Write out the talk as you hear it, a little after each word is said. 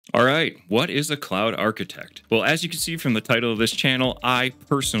All right, what is a cloud architect? Well, as you can see from the title of this channel, I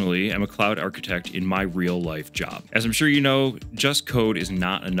personally am a cloud architect in my real life job. As I'm sure you know, just code is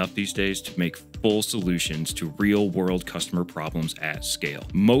not enough these days to make full solutions to real world customer problems at scale.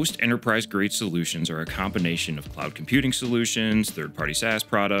 Most enterprise grade solutions are a combination of cloud computing solutions, third-party SaaS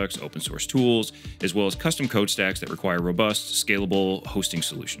products, open source tools, as well as custom code stacks that require robust, scalable hosting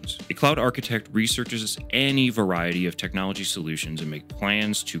solutions. A cloud architect researches any variety of technology solutions and makes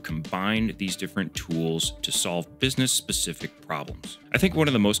plans to combine these different tools to solve business-specific problems. I think one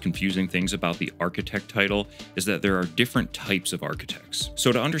of the most confusing things about the architect title is that there are different types of architects.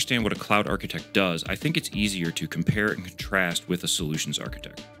 So to understand what a cloud architect does, I think it's easier to compare and contrast with a solutions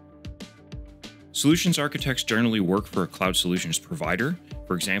architect. Solutions architects generally work for a cloud solutions provider.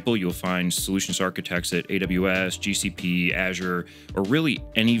 For example, you'll find solutions architects at AWS, GCP, Azure, or really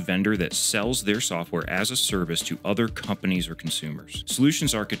any vendor that sells their software as a service to other companies or consumers.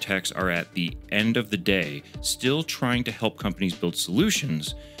 Solutions architects are at the end of the day still trying to help companies build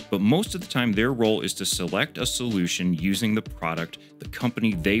solutions, but most of the time their role is to select a solution using the product the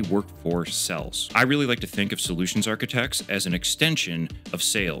company they work for sells. I really like to think of solutions architects as an extension of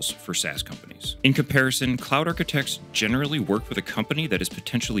sales for SaaS companies. In comparison, cloud architects generally work with a company that is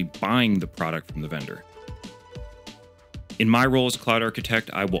potentially buying the product from the vendor. In my role as a cloud architect,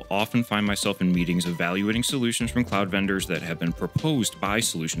 I will often find myself in meetings evaluating solutions from cloud vendors that have been proposed by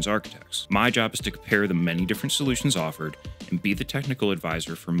solutions architects. My job is to compare the many different solutions offered and be the technical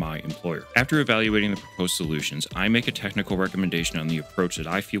advisor for my employer. After evaluating the proposed solutions, I make a technical recommendation on the approach that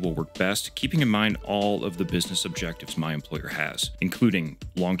I feel will work best, keeping in mind all of the business objectives my employer has, including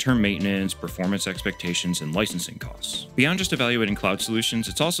long-term maintenance, performance expectations, and licensing costs. Beyond just evaluating cloud solutions,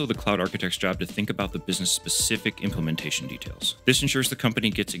 it's also the cloud architect's job to think about the business-specific implementation details. This ensures the company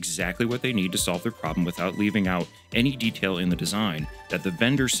gets exactly what they need to solve their problem without leaving out any detail in the design that the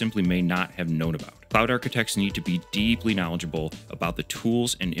vendor simply may not have known about. Cloud architects need to be deeply knowledgeable about the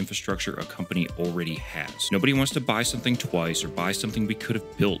tools and infrastructure a company already has. Nobody wants to buy something twice or buy something we could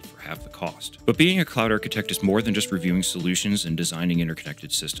have built for half the cost. But being a cloud architect is more than just reviewing solutions and designing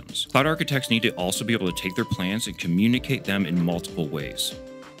interconnected systems. Cloud architects need to also be able to take their plans and communicate them in multiple ways.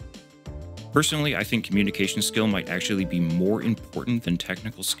 Personally, I think communication skill might actually be more important than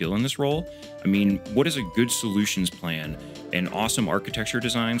technical skill in this role. I mean, what is a good solutions plan and awesome architecture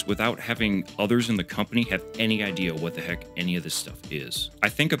designs without having others in the company have any idea what the heck any of this stuff is? I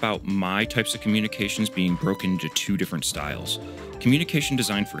think about my types of communications being broken into two different styles: communication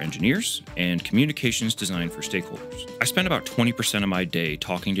designed for engineers and communications designed for stakeholders. I spend about 20% of my day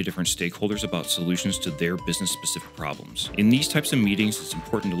talking to different stakeholders about solutions to their business-specific problems. In these types of meetings, it's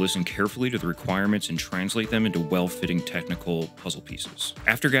important to listen carefully to the requirements and translate them into well-fitting technical puzzle pieces.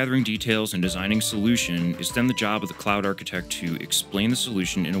 After gathering details and designing a solution, it's then the job of the cloud architect to explain the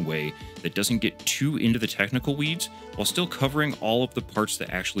solution in a way that doesn't get too into the technical weeds while still covering all of the parts that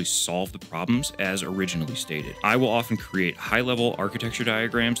actually solve the problems as originally stated. I will often create high-level architecture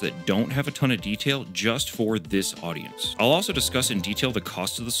diagrams that don't have a ton of detail just for this audience. I'll also discuss in detail the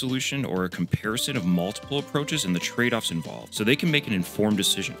cost of the solution or a comparison of multiple approaches and the trade-offs involved so they can make an informed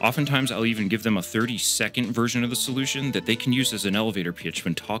decision. Oftentimes, I'll even give them a 30-second version of the solution that they can use as an elevator pitch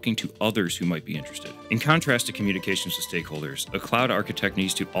when talking to others who might be interested. In contrast to communications to stakeholders, a cloud architect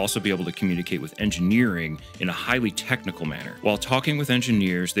needs to also be able to communicate with engineering in a highly technical manner. While talking with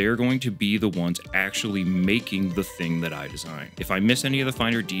engineers, they are going to be the ones actually making the thing that I design. If I miss any of the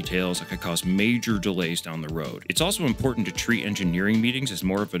finer details, it could cause major delays down the road. It's also important to treat engineering meetings as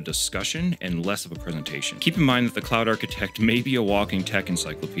more of a discussion and less of a presentation. Keep in mind that the cloud architect may be a walking tech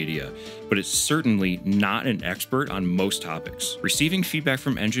encyclopedia, but it's certainly not an expert on most topics. Receiving feedback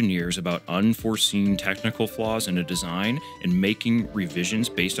from engineers about unforeseen technical flaws in a design and making revisions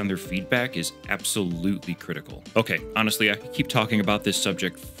based on their feedback is absolutely critical. Okay, honestly, I could keep talking about this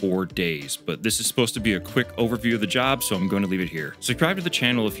subject for days, but this is supposed to be a quick overview of the job, so I'm going to leave it here. Subscribe to the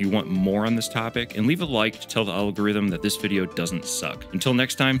channel if you want more on this topic, and leave a like to tell the algorithm that this video doesn't suck. Until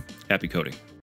next time, happy coding.